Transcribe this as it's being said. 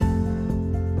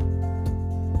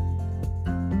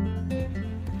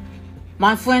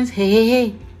My friends,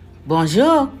 hey.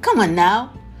 Bonjour. Come on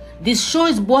now. This show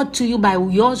is brought to you by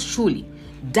yours truly,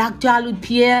 Dr. Alourdes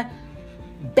Pierre,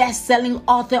 best-selling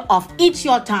author of It's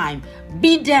Your Time.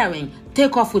 Be daring.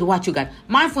 Take off with what you got.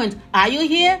 My friends, are you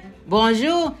here?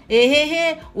 Bonjour.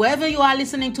 Hey. Wherever you are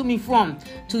listening to me from.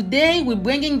 Today, we're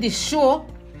bringing this show.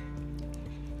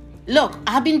 Look,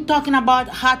 I've been talking about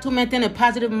how to maintain a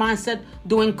positive mindset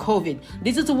during COVID.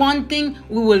 This is one thing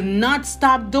we will not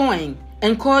stop doing.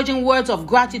 Encouraging words of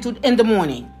gratitude in the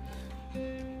morning.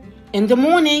 In the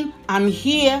morning, I'm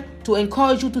here to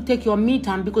encourage you to take your me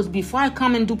time, because before I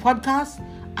come and do podcasts,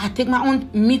 I take my own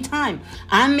me time.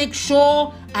 I make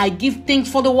sure I give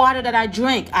thanks for the water that I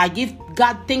drink. I give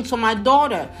God thanks for my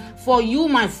daughter, for you,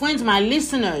 my friends, my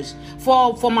listeners,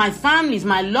 for my families,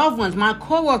 my loved ones, my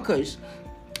co-workers.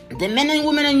 The men and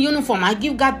women in uniform, I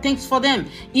give God thanks for them.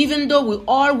 Even though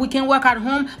we can work at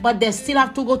home, but they still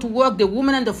have to go to work. The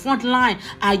women in the front line,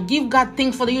 I give God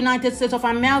thanks for the United States of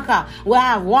America, where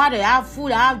I have water, I have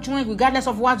food, I have drink, regardless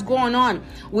of what's going on.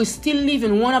 We still live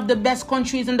in one of the best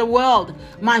countries in the world.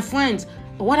 My friends,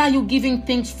 what are you giving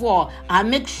thanks for? I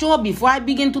make sure before I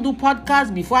begin to do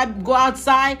podcasts, before I go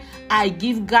outside, I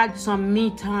give God some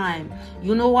me time.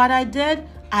 You know what I did?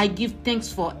 I give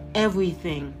thanks for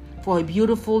everything. For a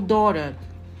beautiful daughter,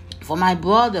 for my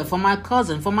brother, for my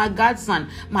cousin, for my godson,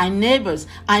 my neighbors.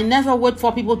 I never wait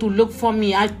for people to look for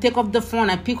me. I take up the phone.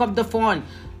 I pick up the phone.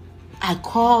 I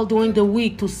call during the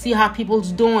week to see how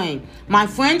people's doing. My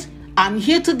friends, I'm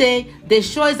here today. The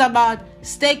show is about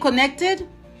stay connected,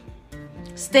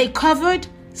 stay covered,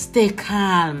 stay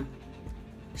calm,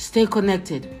 stay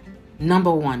connected.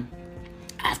 Number one,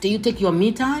 after you take your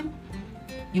me time,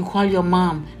 you call your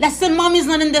mom. Let's say mom is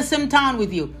not in the same town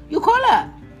with you. You call her,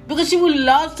 because she will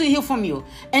love to hear from you.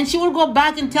 And she will go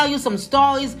back and tell you some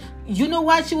stories. You know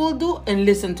what she will do? And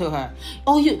listen to her.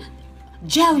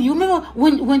 Jerry, you remember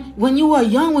when you were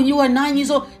young, when you were 9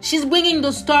 years old? She's bringing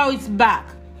those stories back.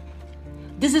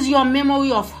 This is your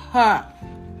memory of her.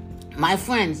 My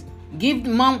friends, give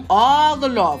mom all the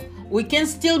love. We can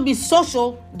still be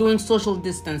social doing social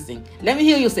distancing. Let me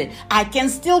hear you say, I can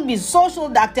still be social,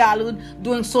 Dr. Alourdes,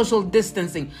 doing social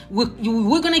distancing. We're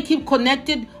going to keep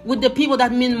connected with the people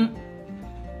that mean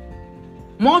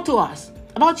more to us.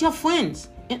 About your friends,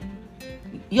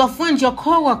 your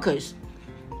co-workers.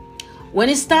 When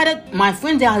it started, my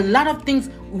friends, there are a lot of things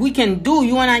we can do,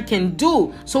 you and I can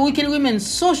do, so we can remain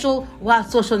social while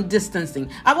social distancing.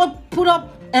 I will put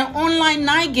up an online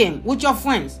night game with your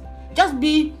friends. Just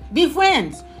be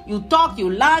friends. You talk,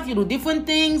 you laugh, you do different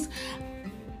things.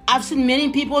 I've seen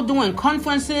many people doing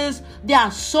conferences. There are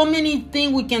so many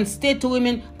things we can stay to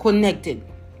remain connected.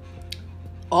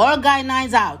 All guy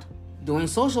nights out, doing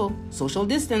social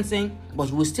distancing, but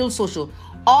we're still social.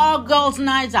 All girls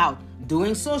nights out,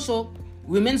 doing social,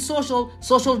 women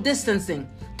social distancing.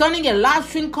 Turning a live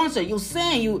stream concert,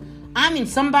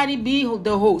 somebody be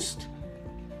the host.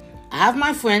 I have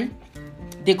my friend.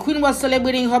 The queen was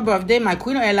celebrating her birthday, my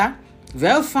queen Ella,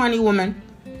 very funny woman.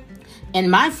 And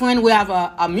my friend, we have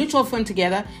a mutual friend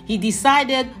together. He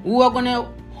decided we were going to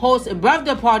host a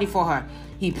birthday party for her.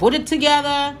 He put it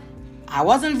together. I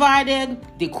was invited.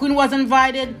 The queen was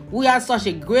invited. We had such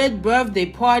a great birthday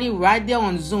party right there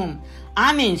on Zoom.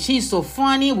 She's so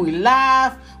funny. We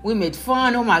laughed. We made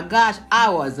fun. Oh my gosh. I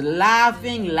was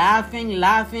laughing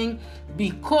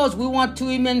because we want to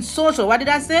remain social. What did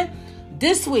I say?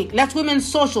 This week, let's remain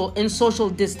social in social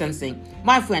distancing.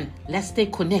 My friend, let's stay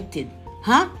connected.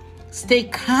 Stay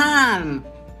calm.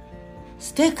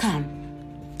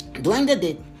 During the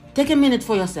day, take a minute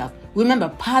for yourself. Remember,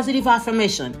 positive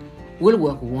affirmation will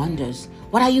work wonders.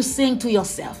 What are you saying to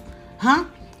yourself?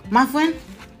 My friend,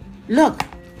 look,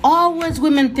 always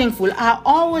remain thankful. I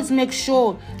always make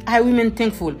sure I remain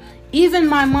thankful. Even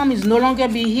my mom is no longer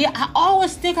be here. I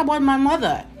always think about my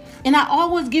mother. And I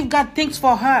always give God thanks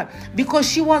for her,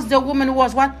 because she was the woman who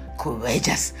was what?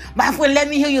 Courageous. My friend, let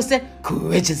me hear you say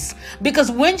courageous.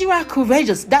 Because when you are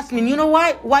courageous, that means, you know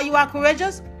why you are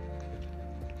courageous?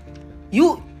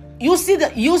 You see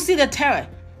the terror.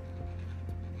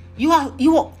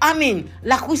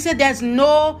 Like we said, there's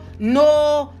no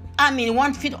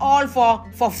one fit all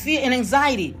for fear and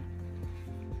anxiety.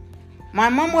 My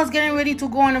mom was getting ready to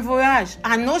go on a voyage.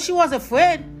 I know she was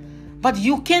afraid. But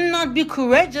you cannot be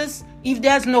courageous if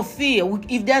there's no fear,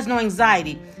 if there's no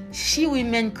anxiety. She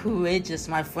remained courageous,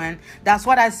 my friend. That's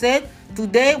what I said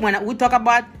today when we talk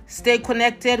about stay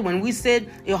connected. When we said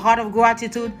a heart of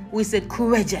gratitude, we said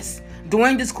courageous.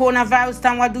 During this coronavirus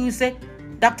time, what do you say?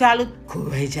 Dr. Alourdes,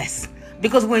 courageous.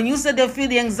 Because when you say they feel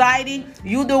the anxiety,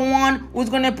 you're the one who's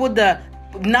going to put the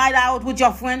night out with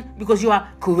your friend because you are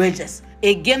courageous.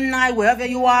 A game night, wherever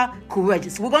you are,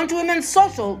 courageous. We're going to remain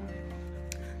social,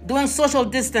 doing social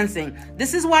distancing.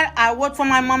 This is why I wrote for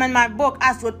my mom in my book.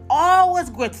 I was always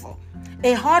grateful.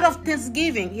 A heart of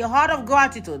thanksgiving, a heart of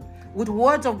gratitude, with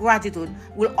words of gratitude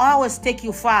will always take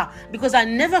you far, because I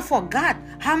never forgot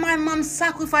how my mom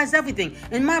sacrificed everything.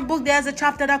 In my book, there's a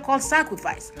chapter that called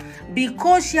Sacrifice,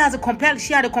 because she had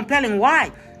a compelling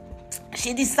why.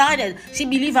 She decided, she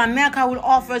believed America will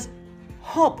offer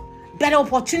hope, better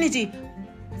opportunity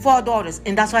for our daughters.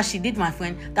 And that's what she did, my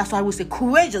friend. That's why we say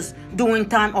courageous during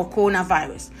time of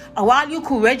coronavirus. While you're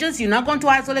courageous, you're not going to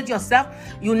isolate yourself.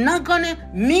 You're not going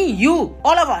to,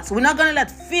 all of us, we're not going to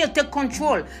let fear take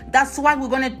control. That's why we're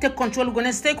going to take control. We're going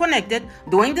to stay connected.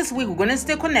 During this week, we're going to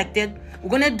stay connected. We're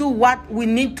going to do what we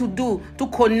need to do to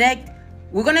connect.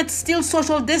 We're going to still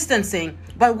social distancing,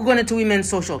 but we're going to remain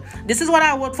social. This is what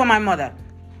I wrote for my mother.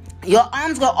 Your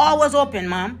arms were always open,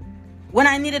 Mom, when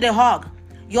I needed a hug.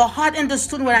 Your heart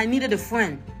understood when I needed a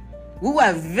friend. We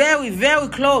were very, very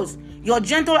close. Your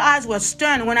gentle eyes were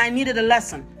stern when I needed a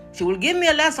lesson. She will give me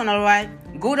a lesson, all right,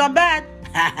 good or bad.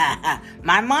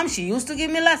 My mom, she used to give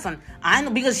me a lesson. I know,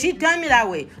 because she told me that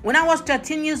way. When I was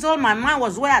 13 years old, my mind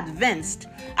was way advanced.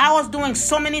 I was doing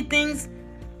so many things.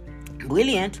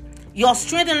 Brilliant. Your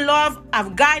strength and love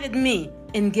have guided me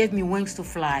and gave me wings to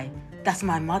fly. That's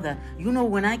my mother. You know,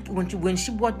 when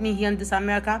she brought me here in this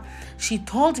America, she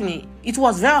told me it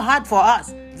was very hard for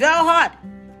us. Very hard.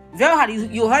 Very hard.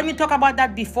 You heard me talk about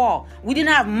that before. We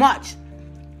didn't have much.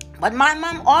 But my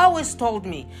mom always told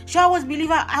me, she always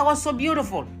believed I was so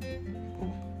beautiful.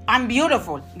 I'm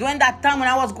beautiful. During that time when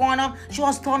I was growing up, she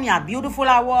was telling me how beautiful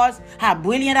I was, how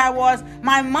brilliant I was.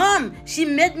 My mom, she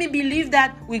made me believe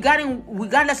that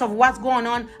regardless of what's going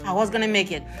on, I was going to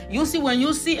make it. You see, when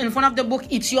you see in front of the book,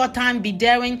 it's your time, be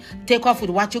daring, take off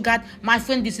with what you got. My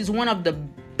friend, this is one of the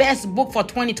best book for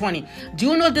 2020. Do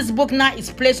you know this book now is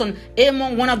placed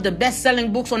among one of the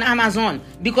best-selling books on Amazon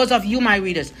because of you, my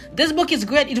readers? This book is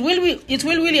great. It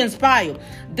will really inspire you.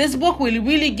 This book will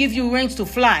really give you wings to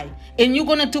fly. And you're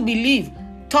going to believe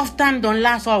tough times don't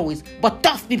last always, but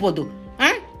tough people do.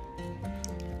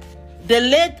 The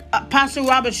late Pastor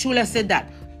Robert Schuller said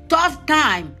that tough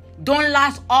time don't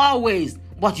last always,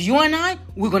 but you and I,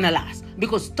 we're going to last.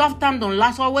 Because tough times don't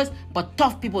last always, but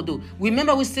tough people do.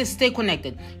 Remember, we say stay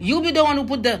connected. You be the one who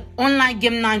put the online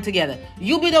game night together.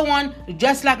 You be the one,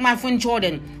 just like my friend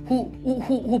Jordan,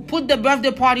 who put the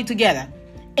birthday party together.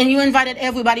 And you invited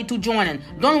everybody to join in.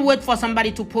 Don't wait for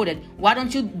somebody to put it. Why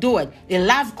don't you do it? A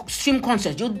live stream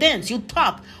concert. You dance, you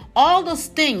talk. All those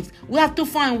things. We have to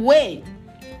find ways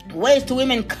to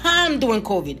remain calm during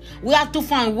COVID. We have to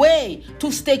find ways to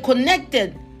stay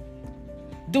connected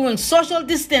doing social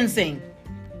distancing.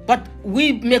 But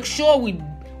we make sure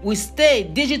we stay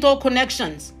digital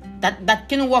connections that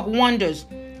can work wonders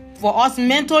for us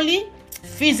mentally,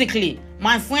 physically.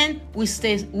 My friend, we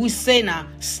say now,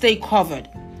 stay covered.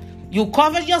 You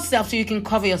covered yourself so you can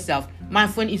cover yourself. My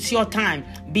friend, it's your time.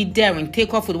 Be daring.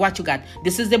 Take off with what you got.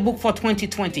 This is the book for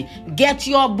 2020. Get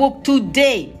your book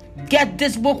today. Get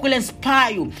this book will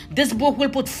inspire you. This book will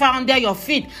put fire under your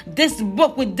feet. This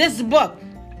book,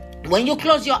 when you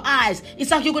close your eyes,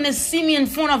 it's like you're going to see me in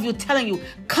front of you telling you,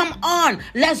 come on,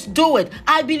 let's do it.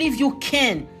 I believe you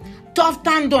can. Tough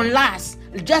time don't last.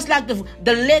 Just like the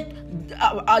late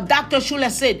Dr. Schuller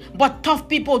said, but tough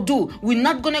people do. We're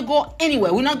not going to go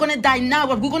anywhere. We're not going to die now,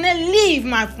 but we're going to live,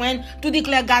 my friend, to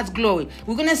declare God's glory.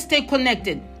 We're going to stay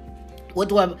connected.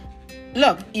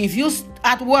 Look, if you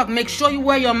at work, make sure you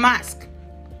wear your mask.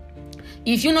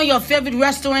 If you know your favorite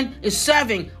restaurant is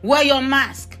serving, wear your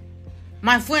mask.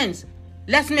 My friends,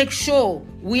 let's make sure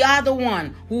we are the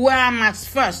one who wear our masks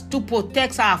first to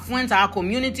protect our friends, our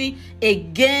community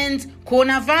against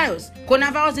coronavirus.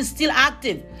 Coronavirus is still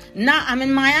active. Now I'm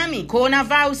in Miami.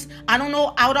 Coronavirus, I don't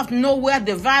know, out of nowhere,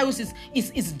 the virus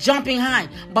is jumping high.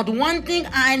 But one thing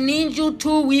I need you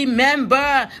to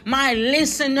remember, my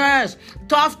listeners,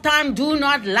 tough times do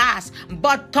not last,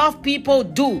 but tough people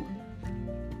do.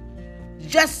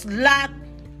 Just like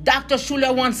Dr.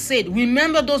 Schuller once said,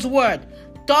 remember those words.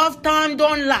 Tough time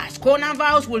don't last.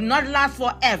 Coronavirus will not last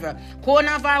forever.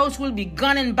 Coronavirus will be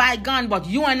gone and bygone, but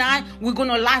you and I, we're going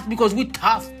to last because we're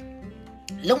tough.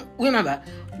 Remember,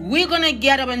 we're going to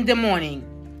get up in the morning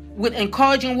with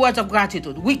encouraging words of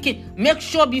gratitude. We can make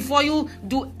sure before you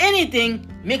do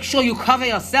anything, make sure you cover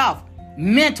yourself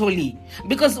mentally.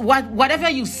 Because whatever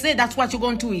you say, that's what you're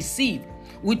going to receive.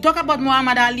 We talked about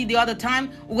Muhammad Ali the other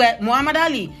time, where Muhammad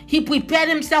Ali, he prepared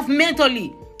himself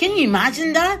mentally. Can you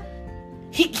imagine that?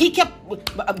 He kept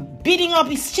beating up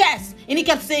his chest and he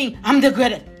kept saying, I'm the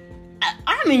greatest.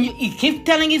 I mean, he kept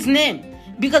telling his name.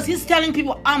 Because he's telling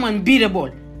people, I'm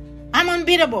unbeatable. I'm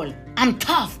unbeatable. I'm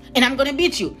tough and I'm going to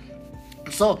beat you.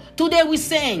 So today we're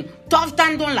saying, tough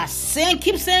time don't last.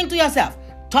 Keep saying to yourself,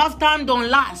 tough time don't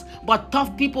last, but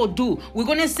tough people do. We're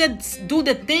going to do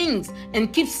the things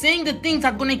and keep saying the things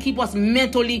that are going to keep us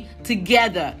mentally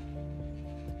together.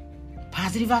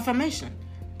 Positive affirmation,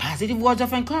 positive words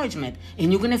of encouragement.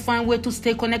 And you're going to find a way to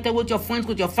stay connected with your friends,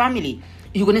 with your family.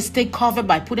 You're going to stay covered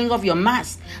by putting off your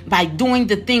mask, by doing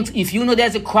the things. If you know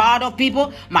there's a crowd of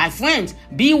people, my friends,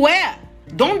 beware.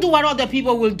 Don't do what other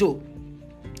people will do.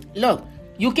 Look,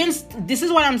 this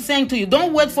is what I'm saying to you.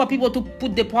 Don't wait for people to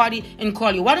put the party and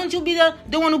call you. Why don't you be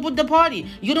the one who put the party?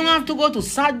 You don't have to go to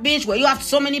South Beach where you have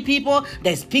so many people.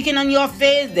 They're speaking on your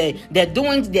face.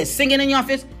 They're singing in your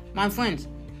face. My friends,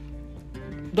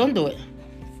 don't do it.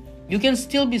 You can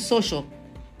still be social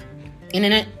in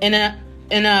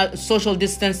a social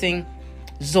distancing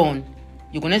zone.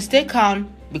 You're going to stay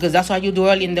calm because that's what you do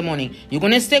early in the morning. You're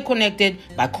going to stay connected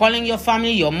by calling your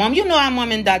family, your mom. You know how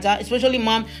mom and dad are, especially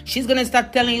mom. She's going to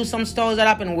start telling you some stories that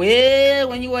happened way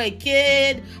when you were a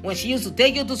kid, when she used to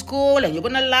take you to school, and you're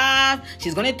going to laugh.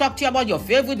 She's going to talk to you about your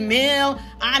favorite meal,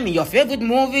 your favorite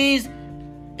movies.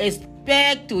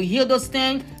 Expect to hear those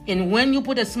things. And when you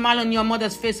put a smile on your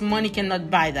mother's face, money cannot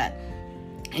buy that.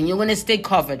 And you're going to stay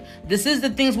covered. This is the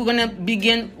things we're going to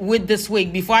begin with this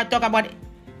week. Before I talk about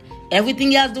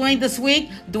everything else during this week,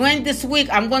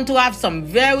 I'm going to have some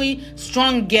very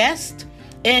strong guests.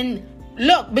 And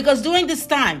look, because during this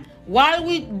time, while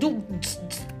we do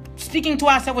speaking to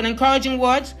ourselves with encouraging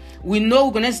words, we know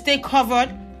we're going to stay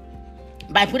covered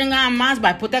by putting our masks,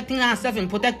 by protecting ourselves and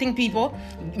protecting people.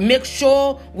 Make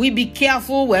sure we be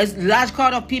careful. Where's large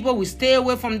crowd of people, we stay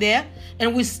away from there.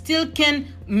 And we still can,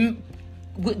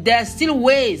 there are still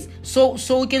ways so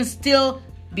we can still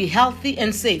be healthy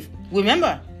and safe.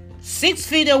 Remember, 6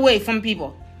 feet away from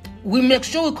people. We make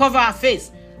sure we cover our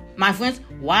face. My friends,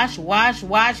 wash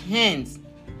hands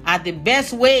are the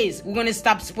best ways we're going to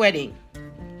stop spreading.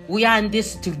 We are in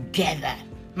this together.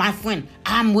 My friend,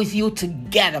 I'm with you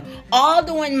together. All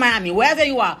the way in Miami, wherever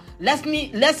you are, let me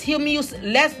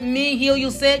hear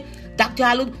you say, Dr.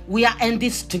 Alourdes, we are in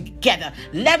this together.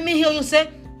 Let me hear you say,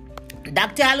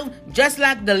 Dr. Alourdes, just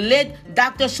like the late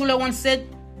Dr. Schuller once said,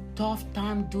 tough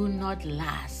times do not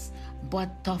last,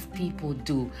 but tough people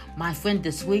do. My friend,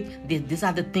 this week, these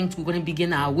are the things we're going to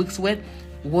begin our weeks with.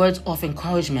 Words of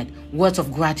encouragement, words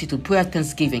of gratitude, prayer,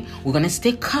 thanksgiving. We're going to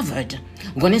stay covered.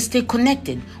 We're going to stay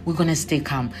connected. We're going to stay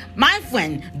calm. My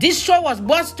friend, this show was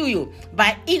brought to you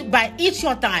by Eat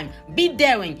Your Time. Be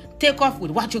daring. Take off with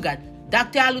what you got.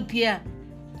 Dr. Alourdes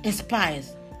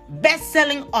inspires.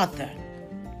 Best-selling author.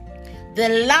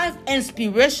 The life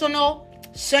inspirational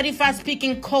certified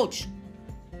speaking coach.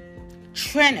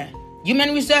 Trainer.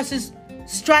 Human resources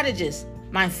strategist.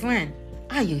 My friend,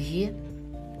 are you here?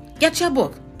 Get your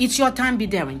book. It's Your Time, Be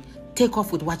Daring. Take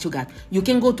off with what you got. You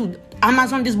can go to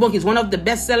Amazon. This book is one of the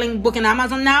best-selling books in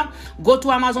Amazon now. Go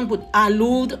to Amazon, put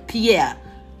Alourdes Pierre.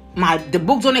 The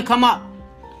book's gonna come up.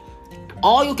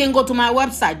 Or you can go to my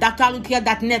website,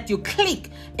 dralourdespierre.net. You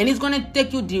click, and it's gonna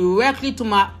take you directly to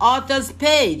my author's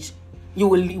page. You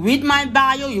will read my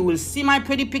bio. You will see my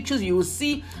pretty pictures. You will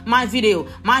see my video.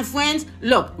 My friends,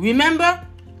 look, remember,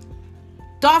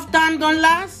 tough times don't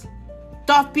last.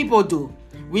 Tough people do.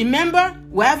 Remember,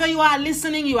 wherever you are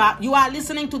listening, you are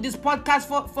listening to this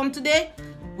podcast from today.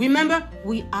 Remember,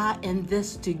 we are in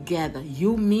this together.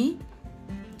 You, me,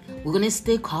 we're going to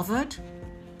stay covered.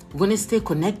 We're going to stay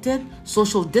connected,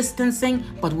 social distancing,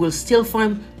 but we'll still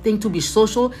find things to be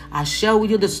social. I share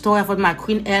with you the story of my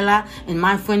Queen Ella and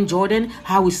my friend Jordan,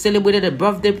 how we celebrated a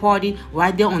birthday party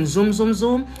right there on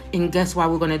Zoom. And guess what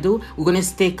we're going to do? We're going to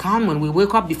stay calm when we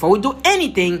wake up. Before we do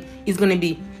anything, it's going to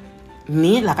be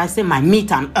me, like I said, my me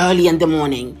time early in the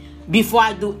morning. Before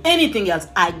I do anything else,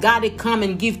 I gotta come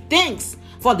and give thanks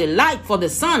for the light, for the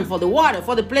sun, for the water,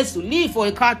 for the place to live, for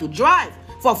a car to drive,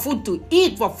 for food to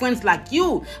eat, for friends like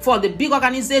you, for the big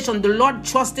organization. The Lord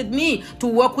trusted me to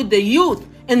work with the youth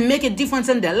and make a difference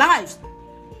in their lives.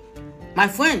 My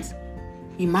friends,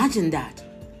 imagine that.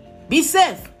 Be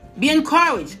safe, be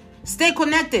encouraged, stay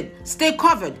connected, stay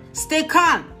covered, stay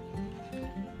calm.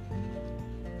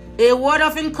 A word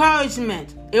of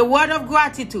encouragement, a word of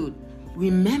gratitude.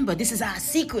 Remember, this is our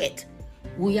secret.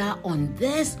 We are on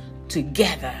this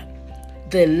together.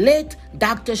 The late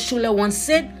Dr. Schuller once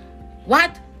said,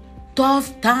 what?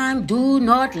 Tough times do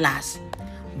not last,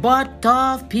 but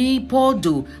tough people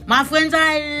do. My friends,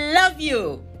 I love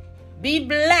you. Be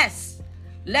blessed.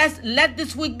 Let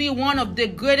this week be one of the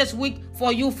greatest weeks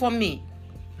for you, for me.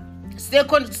 Stay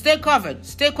covered,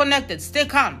 stay connected, stay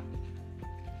calm.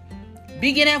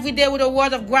 Begin every day with a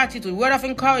word of gratitude, word of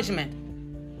encouragement.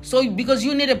 So, because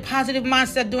you need a positive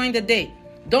mindset during the day.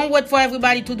 Don't wait for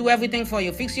everybody to do everything for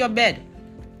you. Fix your bed.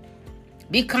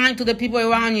 Be kind to the people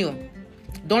around you.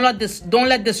 Don't let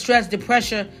the stress, the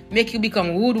pressure make you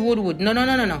become rude.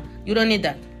 No. You don't need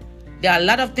that. There are a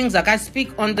lot of things like I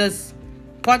speak on this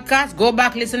podcast. Go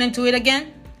back listening to it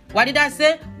again. What did I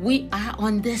say? We are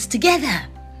on this together.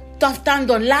 Tough time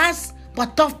don't last,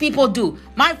 but tough people do.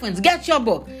 My friends, get your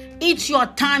book. Each your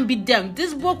time be them.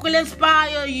 This book will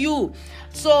inspire you.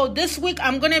 So this week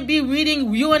I'm going to be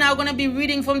reading, you and I are going to be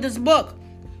reading from this book.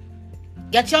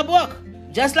 Get your book.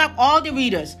 Just like all the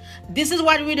readers. This is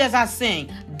what readers are saying.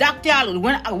 Dr.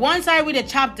 Alourdes, once I read a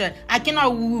chapter, I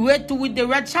cannot wait to read the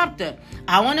red chapter.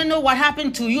 I want to know what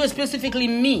happened to you, specifically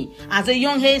me, as a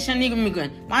young Haitian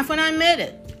immigrant. My friend, I made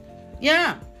it.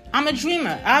 Yeah, I'm a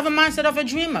dreamer. I have a mindset of a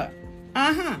dreamer.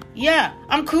 Yeah,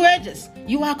 I'm courageous.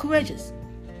 You are courageous.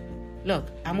 Look,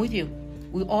 I'm with you.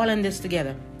 We're all in this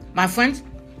together. My friends,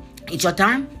 it's your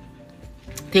time.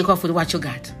 Take off with what you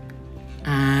got.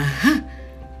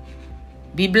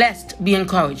 Be blessed. Be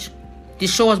encouraged.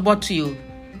 This show was brought to you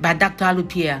by Dr.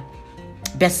 Alourdes,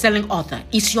 best-selling author.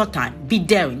 It's your time. Be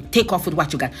daring. Take off with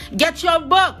what you got. Get your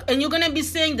book, and you're going to be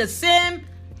saying the same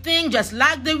thing just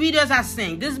like the readers are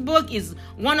saying. This book is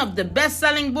one of the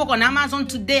best-selling books on Amazon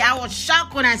today. I was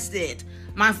shocked when I saw it.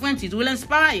 My friends, it will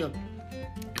inspire you.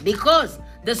 Because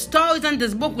the stories in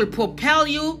this book will propel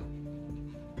you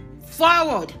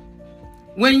forward.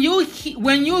 When you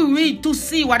read to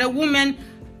see what a woman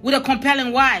with a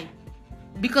compelling why,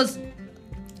 because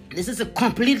this is a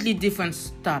completely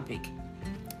different topic.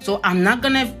 So I'm not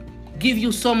going to give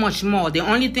you so much more. The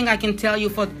only thing I can tell you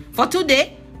for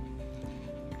today,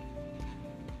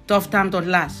 tough times don't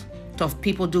last. Tough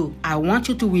people do. I want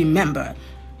you to remember,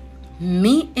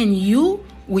 me and you,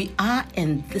 we are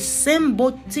in the same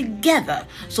boat together.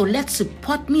 So let's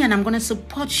support me and I'm going to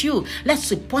support you. Let's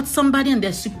support somebody and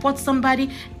let's support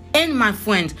somebody. And my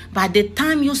friends, by the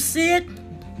time you see it,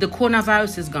 the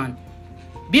coronavirus is gone.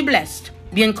 Be blessed.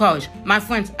 Be encouraged. My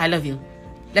friends, I love you.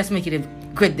 Let's make it a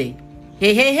great day.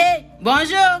 Hey.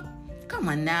 Bonjour. Come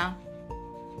on now.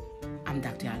 I'm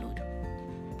Dr. Alourdes.